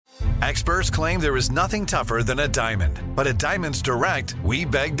Experts claim there is nothing tougher than a diamond. But at Diamonds Direct, we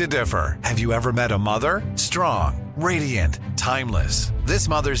beg to differ. Have you ever met a mother? Strong, radiant, timeless. This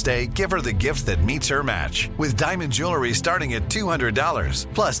Mother's Day, give her the gift that meets her match. With diamond jewelry starting at $200.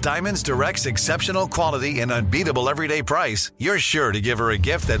 Plus Diamonds Direct's exceptional quality and unbeatable everyday price, you're sure to give her a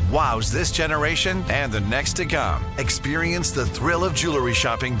gift that wows this generation and the next to come. Experience the thrill of jewelry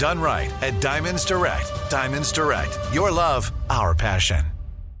shopping done right at Diamonds Direct. Diamonds Direct. Your love, our passion.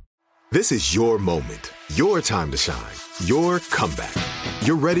 This is your moment, your time to shine, your comeback.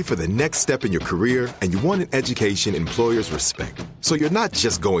 You're ready for the next step in your career, and you want an education employers respect. So you're not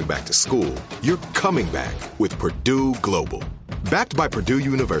just going back to school, you're coming back with Purdue Global. Backed by Purdue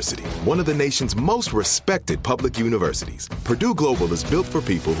University, one of the nation's most respected public universities, Purdue Global is built for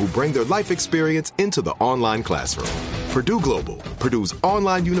people who bring their life experience into the online classroom. Purdue Global, Purdue's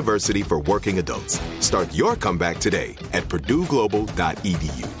online university for working adults. Start your comeback today at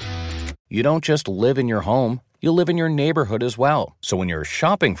purdueglobal.edu. You don't just live in your home, you live in your neighborhood as well. So when you're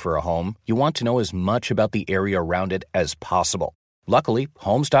shopping for a home, you want to know as much about the area around it as possible. Luckily,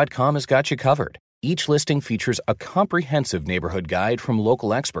 Homes.com has got you covered. Each listing features a comprehensive neighborhood guide from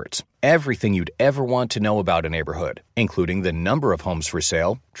local experts. Everything you'd ever want to know about a neighborhood, including the number of homes for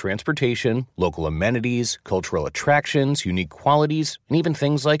sale, transportation, local amenities, cultural attractions, unique qualities, and even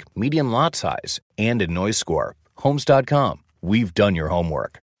things like median lot size and a noise score. Homes.com. We've done your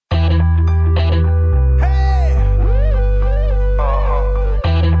homework.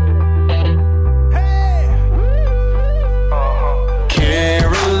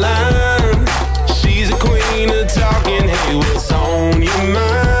 Talking, hey, what's on your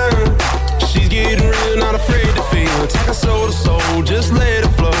mind? She's getting real, not afraid to feel. Talking soul to soul, just let it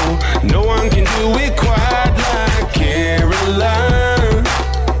flow. No one can do it quite like Caroline.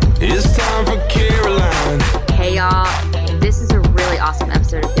 It's time for Caroline. Hey, y'all. This is a really awesome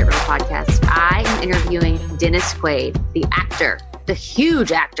episode of Get Real Podcast. I am interviewing Dennis Quaid, the actor, the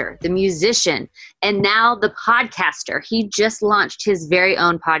huge actor, the musician, and now the podcaster. He just launched his very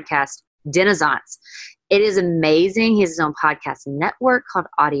own podcast, Denizance. It is amazing. He has his own podcast network called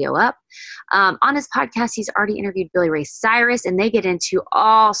Audio Up. On his podcast, he's already interviewed Billy Ray Cyrus, and they get into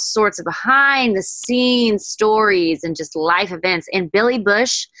all sorts of behind-the-scenes stories and just life events. And Billy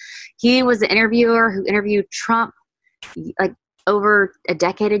Bush, he was the interviewer who interviewed Trump like over a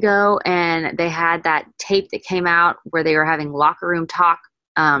decade ago, and they had that tape that came out where they were having locker room talk,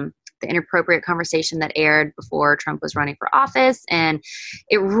 the inappropriate conversation that aired before Trump was running for office, and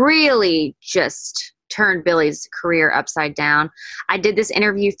it really just turned Billy's career upside down. I did this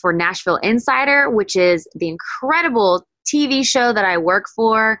interview for Nashville Insider, which is the incredible TV show that I work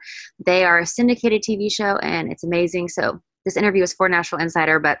for. They are a syndicated TV show, and it's amazing. So this interview is for Nashville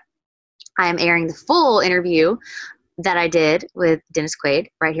Insider, but I am airing the full interview that I did with Dennis Quaid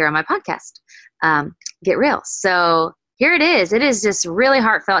right here on my podcast, Get Real. So here it is. It is just really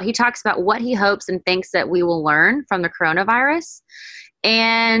heartfelt. He talks about what he hopes and thinks that we will learn from the coronavirus,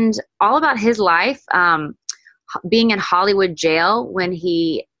 and all about his life, being in Hollywood jail when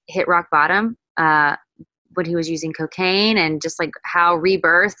he hit rock bottom, when he was using cocaine, and just like how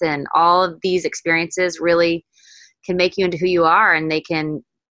rebirth and all of these experiences really can make you into who you are, and they can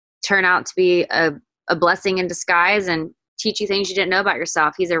turn out to be a blessing in disguise and teach you things you didn't know about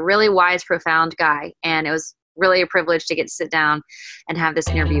yourself. He's a really wise, profound guy, and it was really a privilege to get to sit down and have this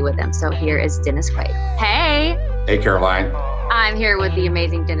interview with him. So here is Dennis Quaid. Hey! Hey, Caroline. I'm here with the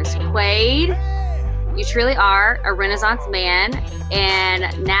amazing Dennis Quaid. You truly are a Renaissance man,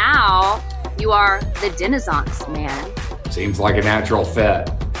 and now you are the Denizance man. Seems like a natural fit.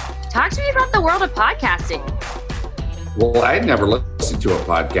 Talk to me about the world of podcasting. Well, I had never listened to a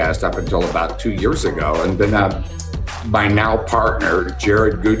podcast up until about 2 years ago, and then my now partner,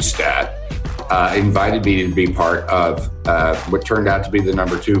 Jared Gutstadt, invited me to be part of what turned out to be the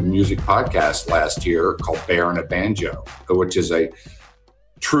 #2 music podcast last year called Bear and a Banjo, which is a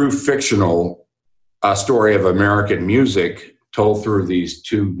true fictional story of American music told through these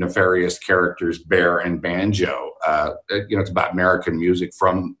two nefarious characters, Bear and Banjo. It's about American music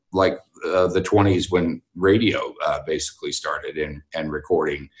from like the 20s when radio basically started and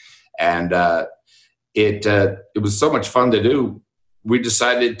recording. And it was so much fun to do. We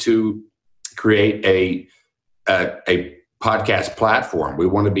decided to create a podcast platform. We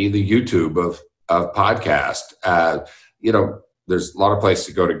want to be the YouTube of podcast. There's a lot of places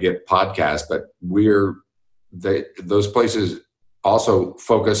to go to get podcasts, but those places also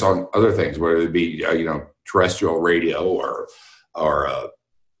focus on other things, whether it be terrestrial radio or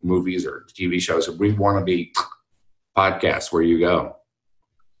movies or TV shows. We want to be podcasts where you go.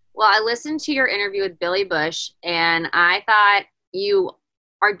 Well, I listened to your interview with Billy Bush, and I thought you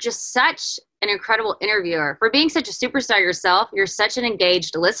are just such an incredible interviewer. For being such a superstar yourself, you're such an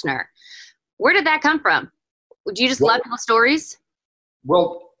engaged listener. Where did that come from? Would you just love people's stories?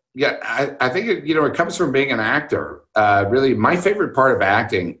 Well, yeah, I think it comes from being an actor. Really, my favorite part of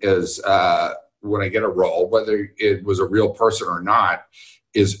acting is when I get a role, whether it was a real person or not,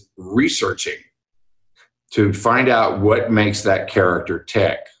 is researching to find out what makes that character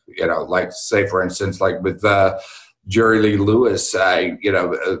tick. Like say, for instance, like with Jerry Lee Lewis,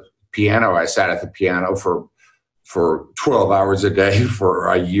 piano. I sat at the piano for 12 hours a day for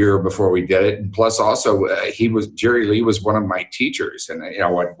a year before we did it. And plus also Jerry Lee was one of my teachers. And,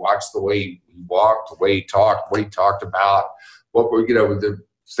 I'd watch the way he walked, the way he talked, what he talked about, what were, the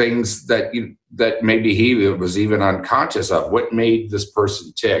things that maybe he was even unconscious of, what made this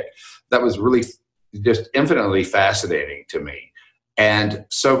person tick. That was really just infinitely fascinating to me. And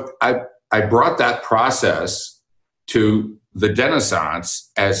so I brought that process to the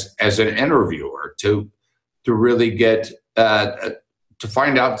Denaissance as an interviewer to really get to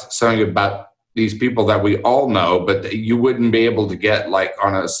find out something about these people that we all know, but that you wouldn't be able to get like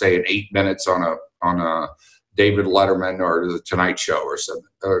on an 8 minutes on a David Letterman or the Tonight Show or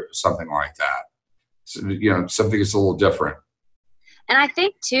something like that. So, something that's a little different. And I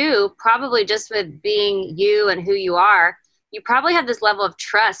think too, probably just with being you and who you are, you probably have this level of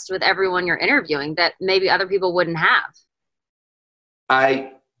trust with everyone you're interviewing that maybe other people wouldn't have.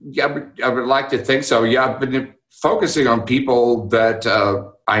 I would like to think so. Yeah, I've been focusing on people that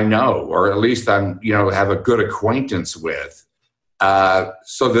I know, or at least I'm, have a good acquaintance with.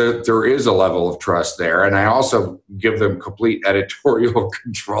 So there is a level of trust there. And I also give them complete editorial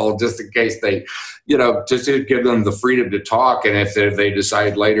control just in case they, just to give them the freedom to talk. And if they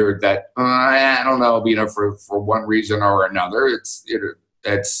decide later that, I don't know, for one reason or another, it's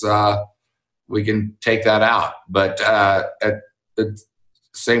we can take that out. But at the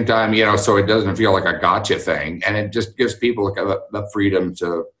same time, so it doesn't feel like a gotcha thing. And it just gives people the freedom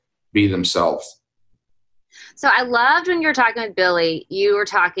to be themselves. So I loved when you were talking with Billy, you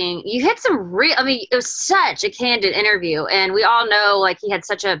hit some it was such a candid interview. And we all know, like, he had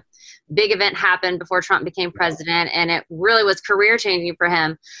such a big event happen before Trump became president, and it really was career changing for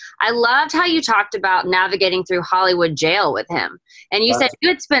him. I loved how you talked about navigating through Hollywood jail with him. And you said you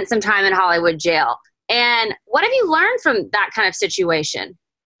had spent some time in Hollywood jail. And what have you learned from that kind of situation?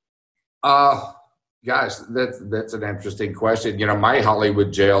 Gosh, that's an interesting question. My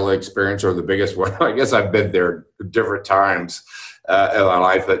Hollywood jail experience, or the biggest one, I guess I've been there different times in my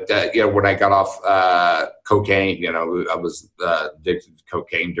life. But, when I got off cocaine, I was addicted to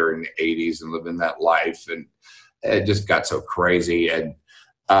cocaine during the 80s and living that life. And it just got so crazy. And,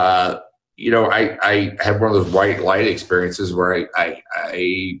 I had one of those white light experiences where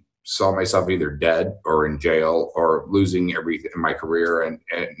I saw myself either dead or in jail or losing everything in my career and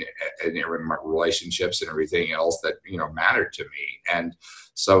in my relationships and everything else that, mattered to me. And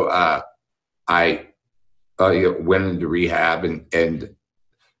so I went into rehab and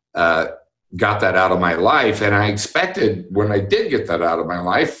got that out of my life. And I expected, when I did get that out of my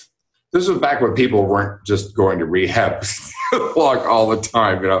life, this was back when people weren't just going to rehab all the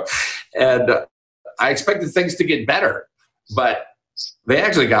time, and I expected things to get better, but they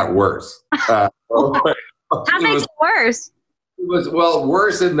actually got worse. How makes it worse? It was,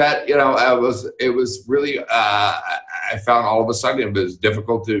 worse in that, it was really, I found all of a sudden it was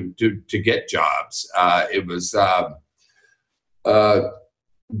difficult to get jobs. It was that,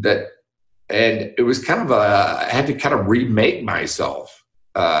 and it was kind of I had to kind of remake myself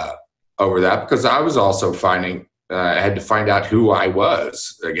over that, because I was also finding, I had to find out who I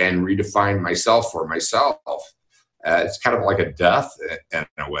was, again, redefine myself for myself. It's kind of like a death in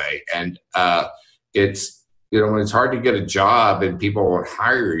a way. And it's, when it's hard to get a job and people won't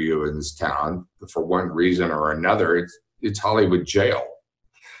hire you in this town for one reason or another, it's Hollywood jail.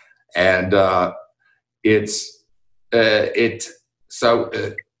 And the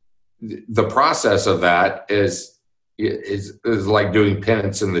process of that is like doing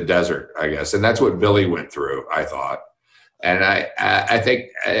penance in the desert, I guess. And that's what Billy went through, I thought. And I think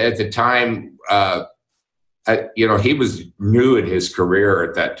at the time, he was new in his career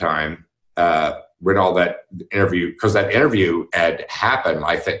at that time when all that interview, because that interview had happened,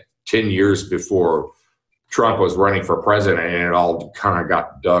 I think, 10 years before Trump was running for president, and it all kind of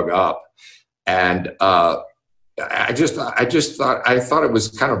got dug up. And I thought it was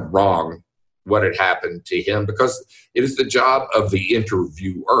kind of wrong what had happened to him, because it is the job of the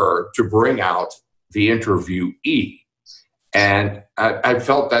interviewer to bring out the interviewee. And I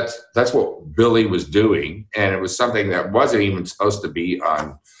felt that's what Billy was doing. And it was something that wasn't even supposed to be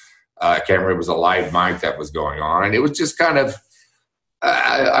on camera. It was a live mic that was going on. And it was just kind of,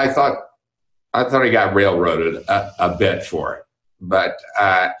 I thought he got railroaded a bit for it, but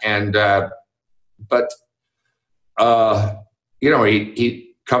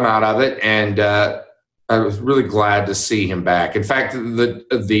he come out of it, and I was really glad to see him back. In fact,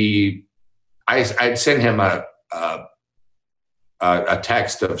 I'd sent him a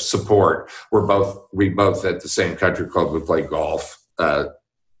text of support. We both at the same country club. We play golf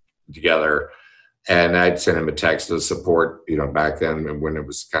together, and I'd sent him a text of support. Back then when it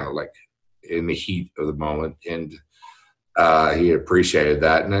was kind of like in the heat of the moment, and he appreciated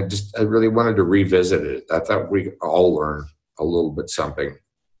that. And I really wanted to revisit it. I thought we could all learn a little bit something.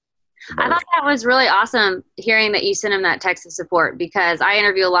 I thought that was really awesome hearing that you sent him that text of support, because I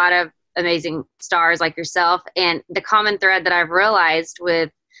interview a lot of amazing stars like yourself, and the common thread that I've realized with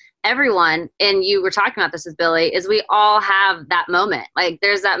everyone, and you were talking about this with Billy, is we all have that moment. Like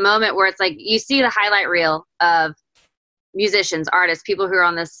there's that moment where it's like you see the highlight reel of musicians, artists, people who are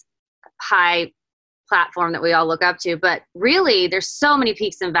on this high platform that we all look up to, but really there's so many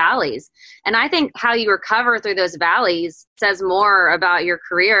peaks and valleys, and I think how you recover through those valleys says more about your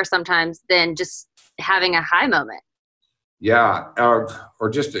career sometimes than just having a high moment. Yeah, or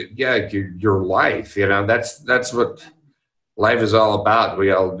just your life. That's what life is all about.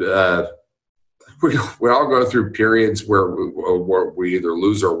 We all go through periods where we either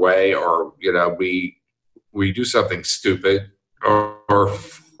lose our way, or we do something stupid, or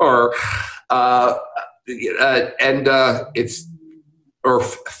fail,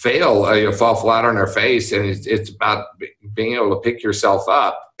 fall flat on our face, and it's about being able to pick yourself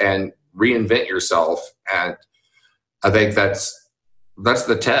up and reinvent yourself. And I think that's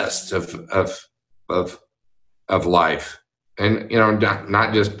the test of life, and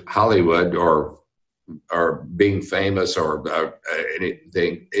not just Hollywood or being famous or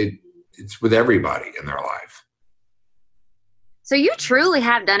anything. It's with everybody in their life. So you truly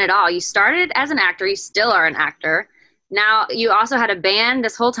have done it all. You started as an actor. You still are an actor. Now you also had a band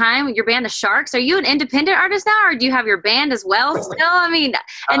this whole time. Your band, The Sharks. Are you an independent artist now, or do you have your band as well still? I mean,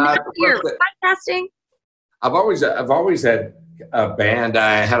 and now you're podcasting. I've always had a band.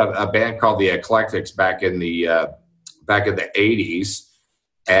 I had a band called the Eclectics back in the 80s,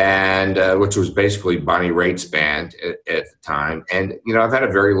 and which was basically Bonnie Raitt's band at the time. And I've had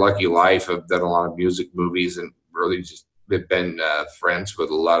a very lucky life. I've done a lot of music, movies, and really just been friends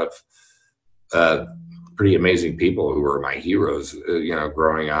with a lot of pretty amazing people who were my heroes,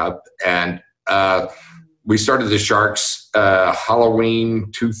 growing up. And we started the Sharks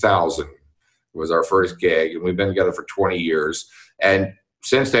Halloween 2000 was our first gig, and we've been together for 20 years. And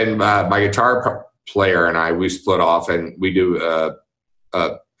since then, my guitar player and I, we split off, and we do a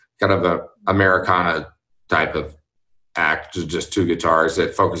kind of a Americana type of act, just two guitars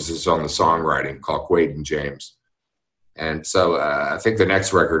that focuses on the songwriting, called Quaid and James. And so I think the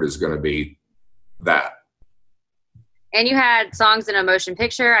next record is going to be that. And you had songs in a motion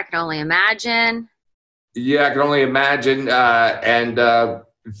picture, I Can Only Imagine. Yeah, I Can Only Imagine.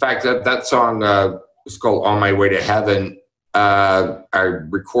 In fact, that song was called On My Way to Heaven. I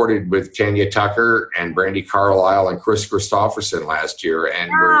recorded with Tanya Tucker and Brandi Carlile and Chris Christopherson last year.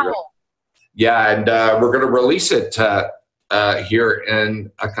 And wow. we're going to release it here in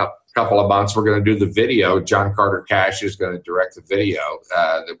a couple of months. We're going to do the video. John Carter Cash is going to direct the video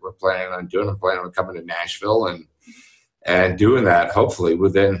that we're planning on doing. I'm planning on coming to Nashville and doing that hopefully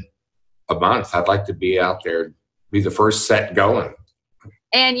within a month. I'd like to be out there, be the first set going.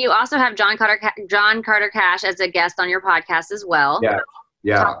 And you also have John Carter Cash as a guest on your podcast as well.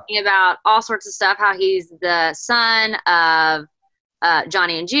 Yeah. Talking about all sorts of stuff, how he's the son of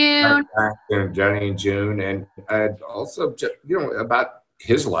Johnny and June. Johnny and June, and also about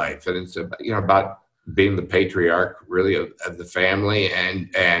his life, and it's about being the patriarch really of the family,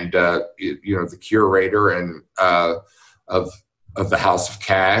 and the curator and of the House of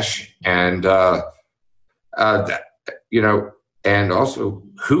Cash, and and also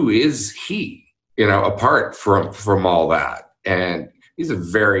who is he, apart from all that. And he's a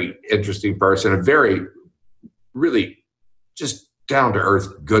very interesting person, a very really just down to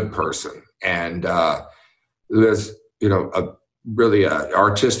earth good person, and who has a really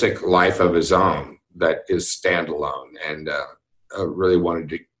artistic life of his own that is standalone, and really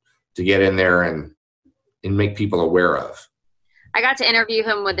wanted to get in there and make people aware of. I got to interview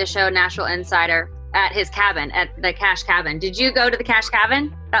him with the show Nashville Insider at his cabin, at the Cash Cabin. Did you go to the Cash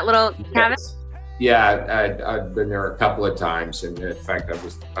Cabin, that little cabin? Yeah, I've been there a couple of times, and in fact,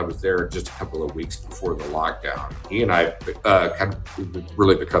 I was there just a couple of weeks before the lockdown. He and I kind of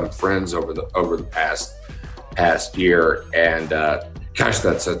really become friends over the past year, and gosh,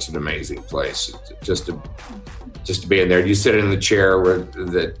 that's such an amazing place. Just a just to be in there. You sit in the chair where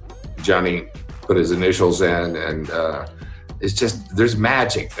that Johnny put his initials in, and it's just, there's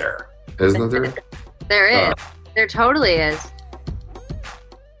magic there, isn't there? There is. There totally is.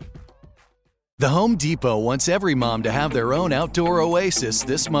 The Home Depot wants every mom to have their own outdoor oasis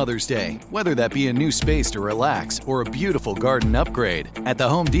this Mother's Day, whether that be a new space to relax or a beautiful garden upgrade. At the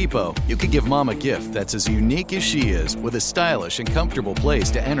Home Depot, you can give mom a gift that's as unique as she is, with a stylish and comfortable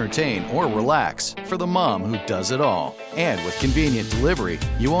place to entertain or relax for the mom who does it all. And with convenient delivery,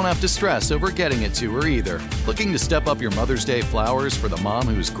 you won't have to stress over getting it to her either. Looking to step up your Mother's Day flowers for the mom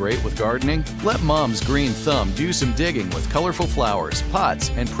who's great with gardening? Let Mom's green thumb do some digging with colorful flowers, pots,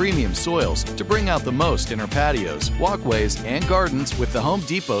 and premium soils to bring out the most in her patios, walkways, and gardens with the Home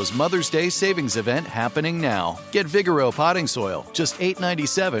Depot's Mother's Day Savings Event happening now. Get Vigoro potting soil, just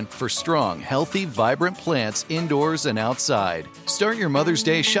 $8.97 for strong, healthy, vibrant plants indoors and outside. Start your Mother's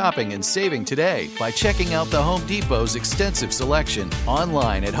Day shopping and saving today by checking out the Home Depot's extensive selection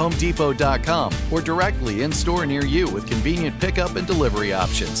online at HomeDepot.com or directly in store near you with convenient pickup and delivery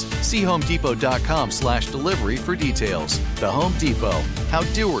options. See HomeDepot.com/delivery for details. The Home Depot, how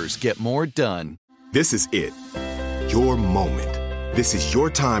doers get more done. This is it. Your moment. This is your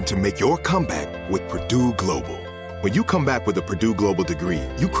time to make your comeback with Purdue Global. When you come back with a Purdue Global degree,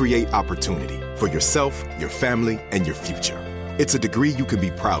 you create opportunity for yourself, your family, and your future. It's a degree you can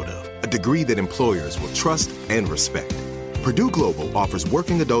be proud of, a degree that employers will trust and respect. Purdue Global offers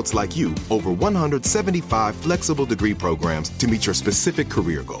working adults like you over 175 flexible degree programs to meet your specific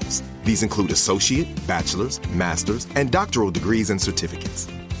career goals. These include associate, bachelor's, master's, and doctoral degrees and certificates.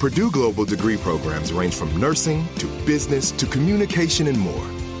 Purdue Global degree programs range from nursing to business to communication and more.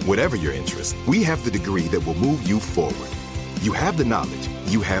 Whatever your interest, we have the degree that will move you forward. You have the knowledge,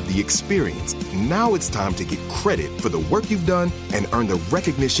 you have the experience. Now it's time to get credit for the work you've done and earn the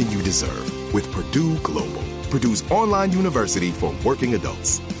recognition you deserve with Purdue Global, Purdue's online university for working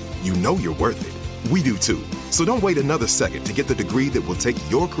adults. You know you're worth it. We do too. So don't wait another second to get the degree that will take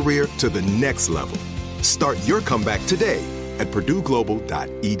your career to the next level. Start your comeback today at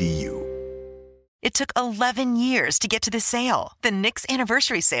purdueglobal.edu. It took 11 years to get to this sale. The Knix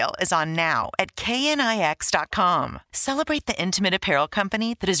Anniversary Sale is on now at knix.com. Celebrate the intimate apparel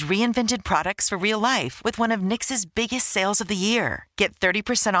company that has reinvented products for real life with one of Knix's biggest sales of the year. Get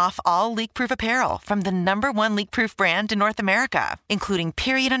 30% off all leak-proof apparel from the #1 leak-proof brand in North America, including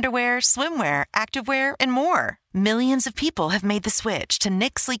period underwear, swimwear, activewear, and more. Millions of people have made the switch to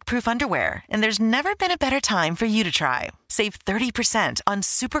Knix leak-proof underwear, and there's never been a better time for you to try. Save 30% on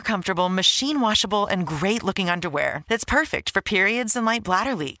super comfortable, machine-washable, and great-looking underwear that's perfect for periods and light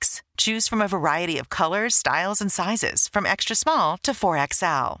bladder leaks. Choose from a variety of colors, styles, and sizes, from extra small to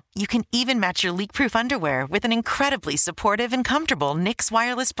 4XL. You can even match your leak-proof underwear with an incredibly supportive and comfortable Knix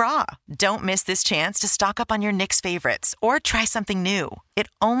wireless bra. Don't miss this chance to stock up on your Knix favorites or try something new. It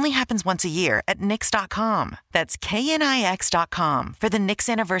only happens once a year at Knix.com. That's KNIX.com for the Knix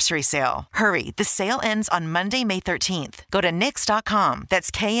Anniversary Sale. Hurry, the sale ends on Monday, May 13th. Go to Knix.com.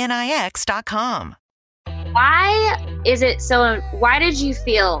 That's KNIX.com. Why did you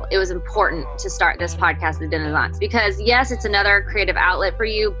feel it was important to start this podcast, The Denizens? Because yes, it's another creative outlet for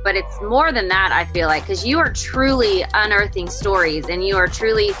you, but it's more than that, I feel like, because you are truly unearthing stories and you are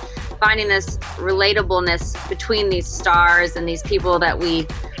truly finding this relatableness between these stars and these people that we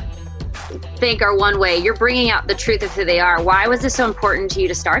think are one way. You're bringing out the truth of who they are. Why was this so important to you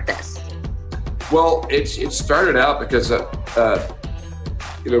to start this? Well, it started out because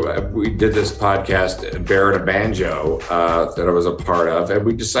we did this podcast, Barrett a Banjo, that I was a part of, and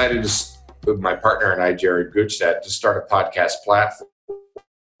we decided with my partner and I, Jared Goodstead, to start a podcast platform.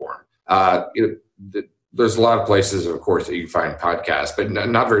 There's a lot of places, of course, that you find podcasts, but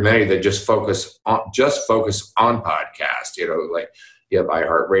not very many that just focus on podcasts. Like you have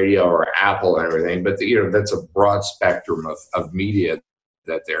iHeartRadio or Apple and everything, but that's a broad spectrum of media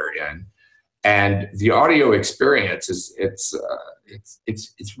that they're in. And the audio experience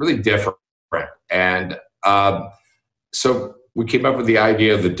it's really different. And so we came up with the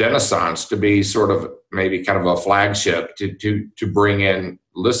idea of the Denizens to be sort of maybe kind of a flagship to bring in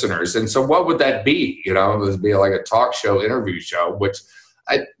listeners. And so what would that be? It would be like a talk show, interview show, which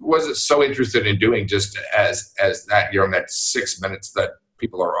I wasn't so interested in doing just as that, that 6 minutes that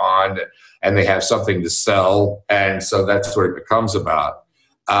people are on and they have something to sell. And so that's what it becomes about.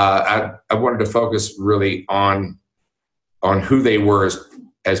 I wanted to focus really on who they were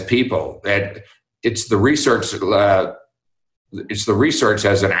as people. And it's the research. It's the research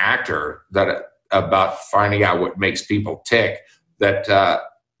as an actor about finding out what makes people tick that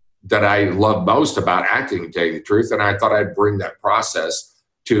I love most about acting, to tell you the truth. And I thought I'd bring that process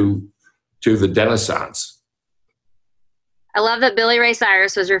to the Denizens. I love that Billy Ray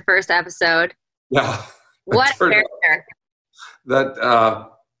Cyrus was your first episode. Yeah. What a character. That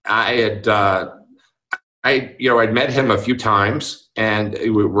I'd met him a few times, and we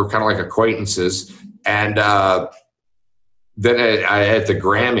were kind of like acquaintances. And then I at the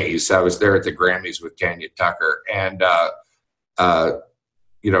Grammys, I was there at the Grammys with Tanya Tucker, and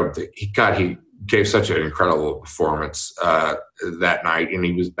he gave such an incredible performance that night, and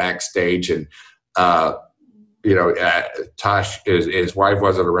he was backstage, and Tosh, his wife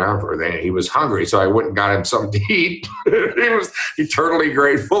wasn't around for then. He was hungry, so I went and got him something to eat. He was eternally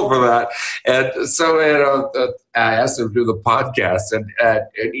grateful for that. And so I asked him to do the podcast, and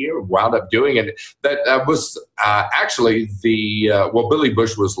he wound up doing it. That was actually Billy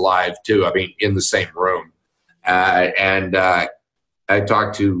Bush was live too. I mean, in the same room. And I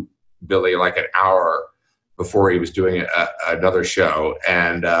talked to Billy like an hour before he was doing another show,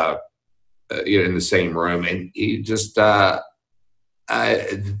 and in the same room, and he just I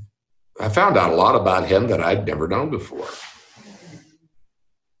found out a lot about him that I'd never known before.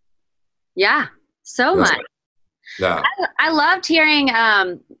 Yeah, so much. Yeah. I loved hearing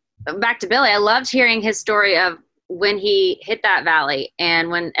back to Billy. I loved hearing his story of when he hit that valley and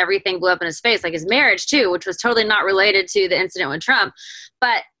when everything blew up in his face, like his marriage too, which was totally not related to the incident with Trump.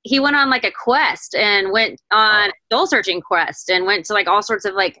 But he went on like a quest and went on soul searching quest and went to like all sorts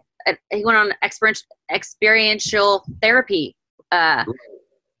of like, he went on experiential therapy,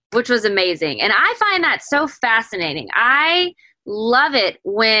 which was amazing. And I find that so fascinating. I love it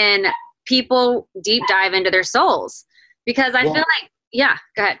when people deep dive into their souls, because I feel like, yeah,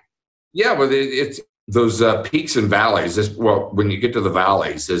 go ahead. Yeah, well, it's those peaks and valleys. When you get to the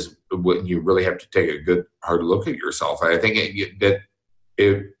valleys is when you really have to take a good hard look at yourself. I think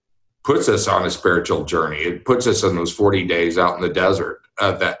it puts us on a spiritual journey. It puts us in those 40 days out in the desert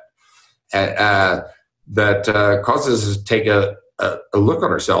that causes us to take a look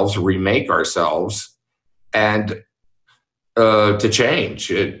on ourselves, remake ourselves, and to change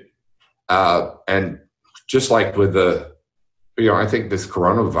it. And just like with I think this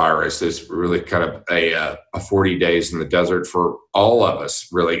coronavirus is really kind of a 40 days in the desert for all of us.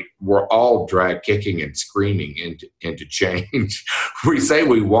 Really, we're all dragged kicking and screaming into change. We say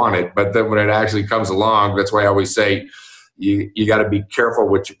we want it, but then when it actually comes along, that's why I always say, you got to be careful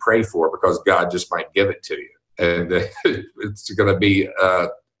what you pray for, because God just might give it to you. And it's going to be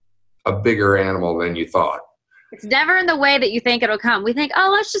a bigger animal than you thought. It's never in the way that you think it'll come. We think,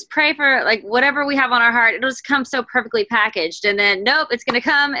 let's just pray for like whatever we have on our heart. It'll just come so perfectly packaged. And then, nope, it's going to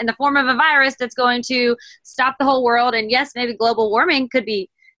come in the form of a virus that's going to stop the whole world. And yes, maybe global warming could be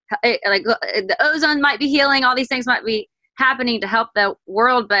like the ozone might be healing. All these things might be happening to help the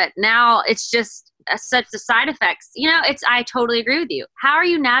world. But now it's just such the side effects. I totally agree with you. How are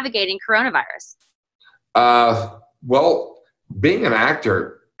you navigating coronavirus? Well, being an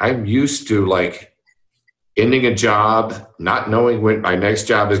actor, I'm used to like ending a job, not knowing when my next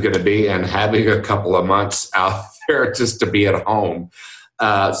job is going to be, and having a couple of months out there just to be at home.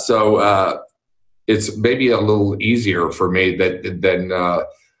 So it's maybe a little easier for me than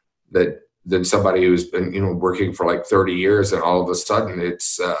somebody who's been working for like 30 years, and all of a sudden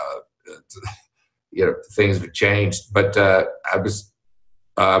it's things have changed. But I was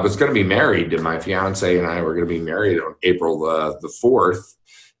going to be married, and my fiance and I were going to be married on April the 4th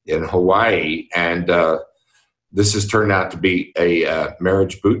in Hawaii, and this has turned out to be a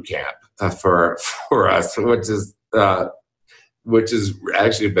marriage boot camp for us, which has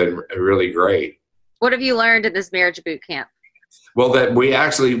actually been really great. What have you learned in this marriage boot camp? Well, that we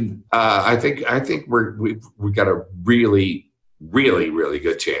actually, I think we got a really, really, really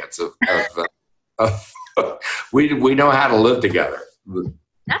good chance of we know how to live together.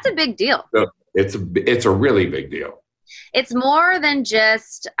 That's a big deal. So it's a really big deal. It's more than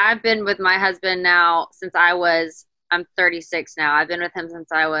just, I've been with my husband now since I'm 36 now. I've been with him since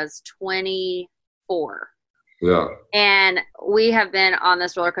I was 24. Yeah. And we have been on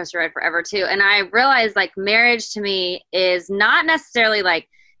this roller coaster ride forever too. And I realized like marriage to me is not necessarily like,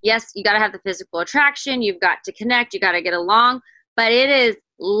 yes, you got to have the physical attraction. You've got to connect. You got to get along. But it is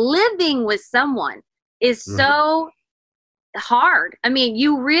living with someone is so hard. I mean,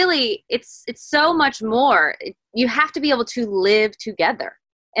 you really, it's so much more. You have to be able to live together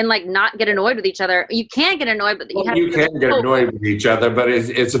and like not get annoyed with each other. You can get annoyed, but you can get annoyed with each other. But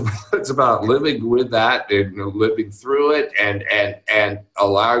it's about living with that and living through it, and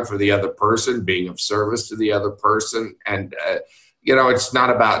allowing for the other person, being of service to the other person, and it's not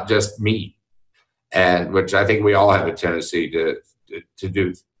about just me, and which I think we all have a tendency to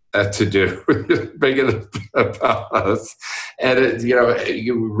do. Make it about us, And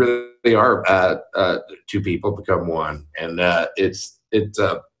you really are two people become one, and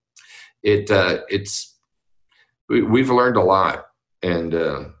we've learned a lot, and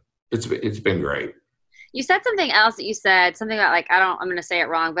it's been great. You said something else that you said something about like I'm going to say it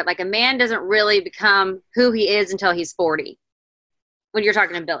wrong, but like a man doesn't really become who he is until he's 40. When you're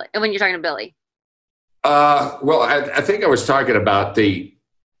talking to Billy, Well, I think I was talking about what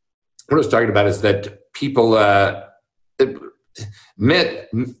I was talking about is that people,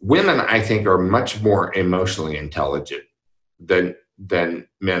 women, I think, are much more emotionally intelligent than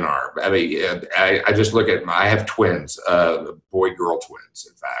men are. I mean, I just look at I have twins, boy-girl twins,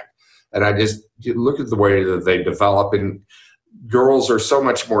 in fact, and I just look at the way that they develop. And girls are so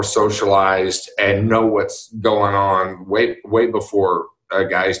much more socialized and know what's going on way before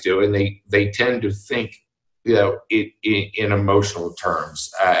guys do, and they tend to think, in emotional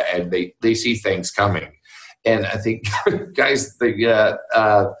terms, and they see things coming. And I think guys,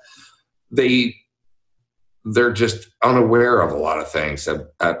 they're just unaware of a lot of things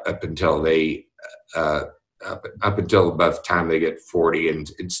up until about the time they get 40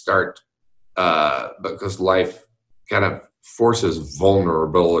 and start, because life kind of forces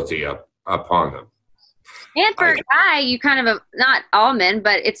vulnerability upon them. And for a guy, you kind of not all men,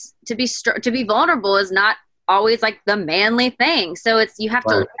 but it's to be vulnerable is not always like the manly thing. So you have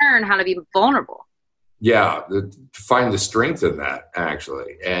to learn how to be vulnerable. Yeah, to find the strength in that,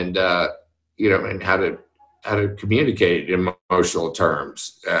 actually, and and how to communicate in emotional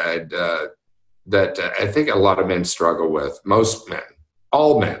terms, and that I think a lot of men struggle with. Most men,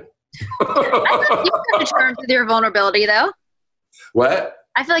 all men. I feel like you've come to terms with your vulnerability, though. What?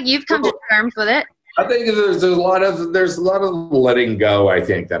 I feel like you've come to terms with it. I think there's a lot of letting go, I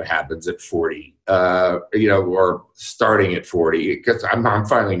think, that happens at 40, or starting at 40, because I'm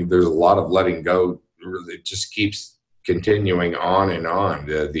finding there's a lot of letting go. It just keeps continuing on and on.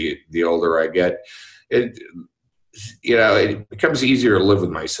 The older I get, it becomes easier to live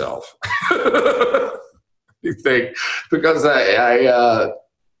with myself. You think, because I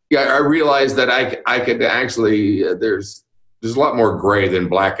realize that I could actually there's a lot more gray than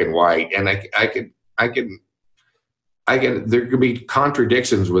black and white, and I can there could be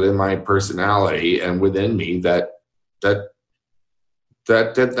contradictions within my personality and within me that I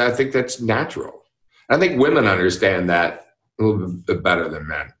think that's natural. I think women understand that a little bit better than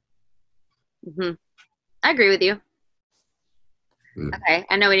men. Mm-hmm. I agree with you. Okay,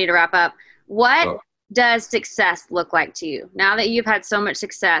 I know we need to wrap up. What does success look like to you? Now that you've had so much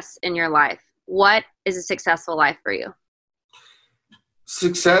success in your life, what is a successful life for you?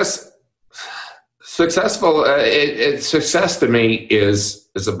 Success to me is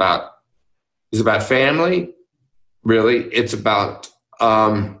about family. Really, it's about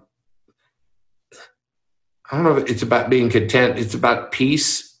I don't know if it's about being content. It's about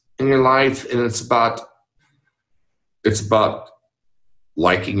peace in your life, and it's about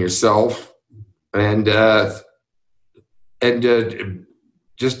liking yourself, and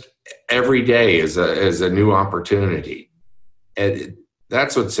just every day is a new opportunity, and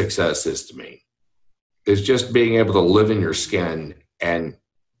that's what success is to me. Is just being able to live in your skin and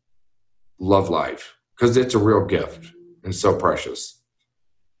love life, because it's a real gift and so precious.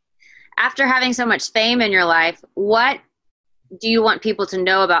 After having so much fame in your life, what do you want people to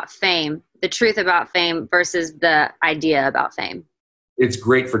know about fame, the truth about fame versus the idea about fame? It's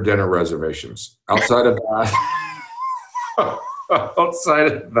great for dinner reservations. Outside of that,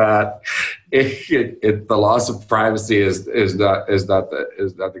 the loss of privacy is not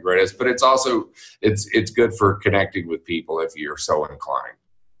the greatest, but it's also it's good for connecting with people if you're so inclined.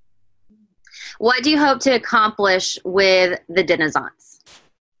 What do you hope to accomplish with the Denizants?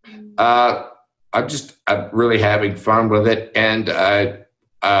 I'm really having fun with it, and I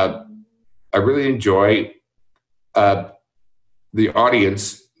really enjoy the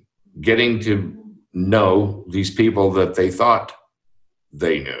audience getting to know these people that they thought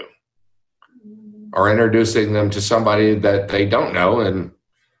they knew, or introducing them to somebody that they don't know and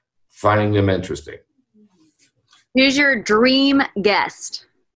finding them interesting. Who's your dream guest?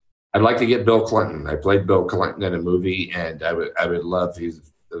 I'd like to get Bill Clinton. I played Bill Clinton in a movie, and I would love. He's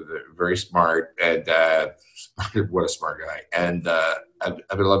very smart, and what a smart guy. And I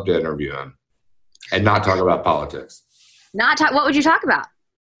would love to interview him and not talk about politics. What would you talk about?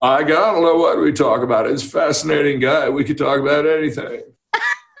 I don't know what we talk about. He's a fascinating guy. We could talk about anything.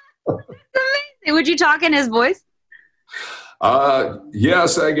 Would you talk in his voice?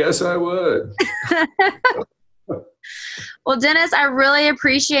 Yes, I guess I would. Well, Dennis, I really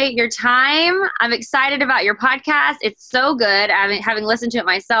appreciate your time. I'm excited about your podcast. It's so good. Having listened to it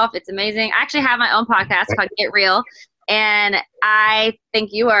myself, it's amazing. I actually have my own podcast called Get Real, And I think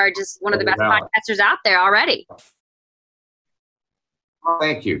you are just one of the best podcasters out there already.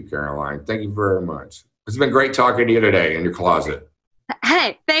 Thank you, Caroline. Thank you very much. It's been great talking to you today in your closet.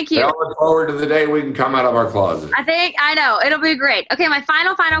 Hey, thank you. I look forward to the day we can come out of our closet. I know. It'll be great. Okay, my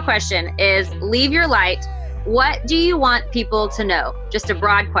final question is leave your light. What do you want people to know? Just a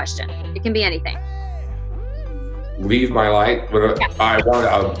broad question. It can be anything. Leave my light. I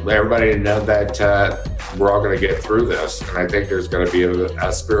want everybody to know that we're all going to get through this. And I think there's going to be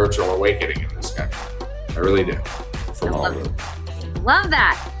a spiritual awakening in this country. I really do. From all of it. Love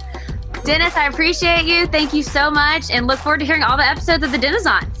that. Dennis, I appreciate you. Thank you so much. And look forward to hearing all the episodes of the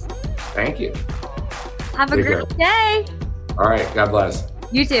Denizons. Thank you. Have a great day. All right. God bless.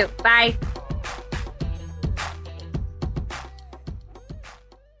 You too. Bye.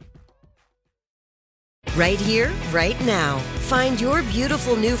 Right here, right now. Find your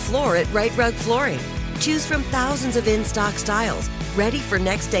beautiful new floor at Right Rug Flooring. Choose from thousands of in-stock styles, ready for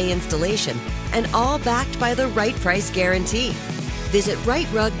next day installation, and all backed by the right price guarantee. Visit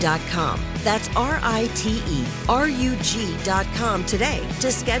rightrug.com. That's RITERUG.com today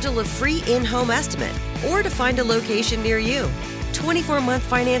to schedule a free in-home estimate or to find a location near you. 24-month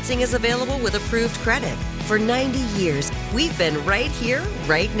financing is available with approved credit. For 90 years, we've been right here,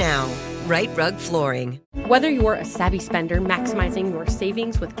 right now. Right Rug Flooring. Whether you're a savvy spender maximizing your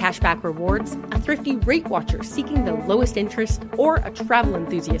savings with cashback rewards, a thrifty rate watcher seeking the lowest interest, or a travel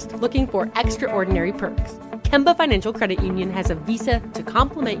enthusiast looking for extraordinary perks, Kemba Financial Credit Union has a visa to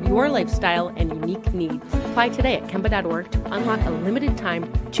complement your lifestyle and unique needs. Apply today at Kemba.org to unlock a limited time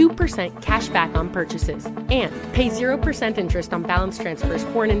 2% cash back on purchases and pay 0% interest on balance transfers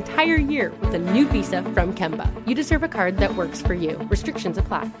for an entire year with a new visa from Kemba. You deserve a card that works for you. Restrictions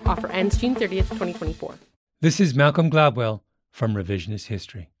apply. Offer ends June 30th, 2024. This is Malcolm Gladwell from Revisionist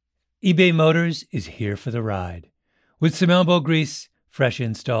History. eBay Motors is here for the ride. With some elbow grease, fresh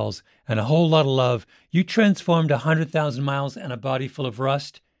installs, and a whole lot of love, you transformed 100,000 miles and a body full of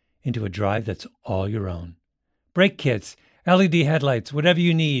rust into a drive that's all your own. Brake kits, LED headlights, whatever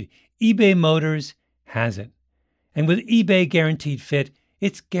you need, eBay Motors has it. And with eBay Guaranteed Fit,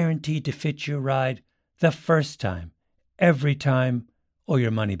 it's guaranteed to fit your ride the first time, every time, or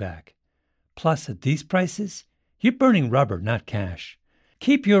your money back. Plus, at these prices, you're burning rubber, not cash.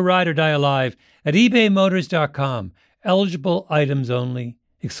 Keep your ride or die alive at ebaymotors.com. Eligible items only.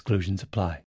 Exclusions apply.